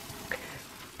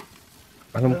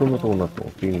 Alam ko luto na to.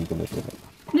 Feeling ko luto na.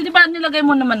 Hindi ba nilagay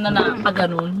mo naman na pag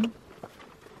ganun?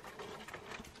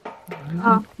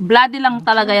 Bloody lang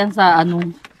talaga yan sa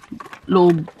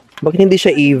loob. Bakit hindi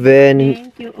siya even?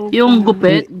 Yung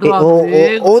gupit,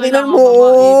 grabe. Tingnan mo.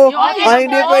 Ay,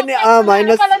 hindi pwede.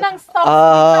 Minus. Pala ng stock.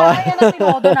 Kaya na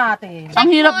tinodo natin. Ang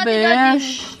hirap, besh.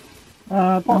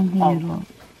 Ang hirap.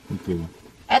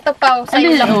 Eto pa,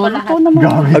 sa'yo lang po lahat.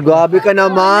 Grabe ka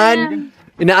naman.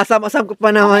 Inaasam-asam ko pa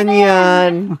naman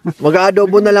yan.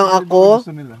 Mag-adobo na lang ako.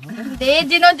 Hindi,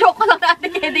 gino-joke ko lang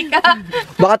natin, Erika.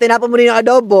 Baka tinapon mo rin yung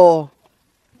adobo.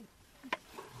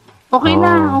 Okay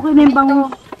na yung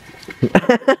bangus.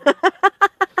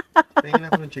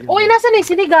 Uy, nasa na yung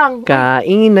sinigang?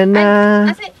 Kainan na.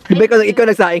 Kasi, Di ba ikaw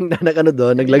nagsaing na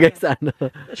naglagay sa ano?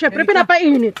 Siyempre,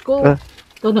 pinapainit ko.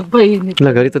 Ito, nagpainit.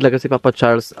 Nagalito talaga si Papa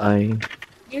Charles ay.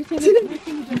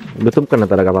 Gutom ka na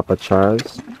talaga, Papa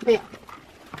Charles.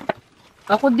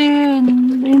 Ako din.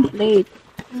 Yung plate.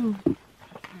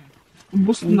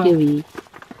 Ubus na.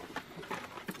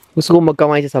 Gusto ko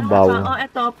magkamay sa sabaw.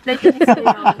 eto, plate na sa'yo.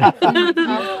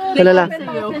 Talala.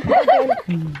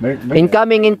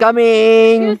 Incoming!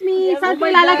 Excuse me, saan ko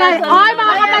ilalagay? Ay,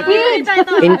 mga kapatid!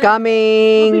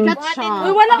 Incoming!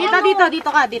 Uy, wala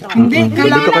dito ka. Hindi,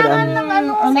 Dito ka daan.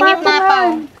 Sa gitna pa.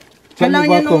 kailangan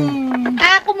niya nung...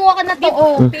 Kumuha ka na to.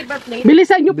 Paper plate.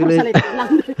 Bilisan nyo po, salita lang.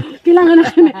 Kailangan na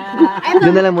kami.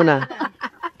 Doon na lang muna.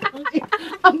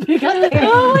 Ang bigat eh.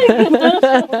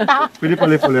 Pili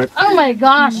palit-palit. Oh my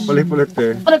gosh. Palit-palit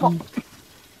eh. Aray ko.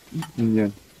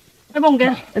 Yan. Ay,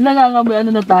 bongga. Nangangabi, ano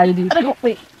na tayo dito. Aray ko,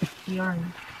 wait.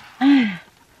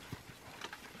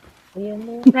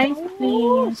 Rice,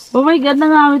 please. Oh my God,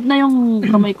 nangamit na yung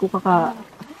kamay ko kaka.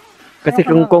 Kasi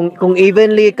kung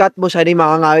evenly cut mo siya, di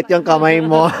makangawit yung kamay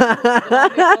mo.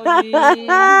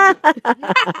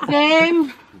 Same.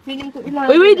 Feeling ko ilan.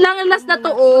 Uy, wait lang, last na to.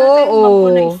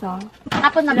 Oo.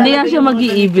 Hapon na Hindi yan siya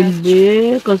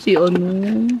mag-i-evenly. Kasi ano.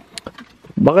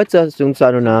 Bakit sa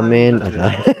ano namin? Ano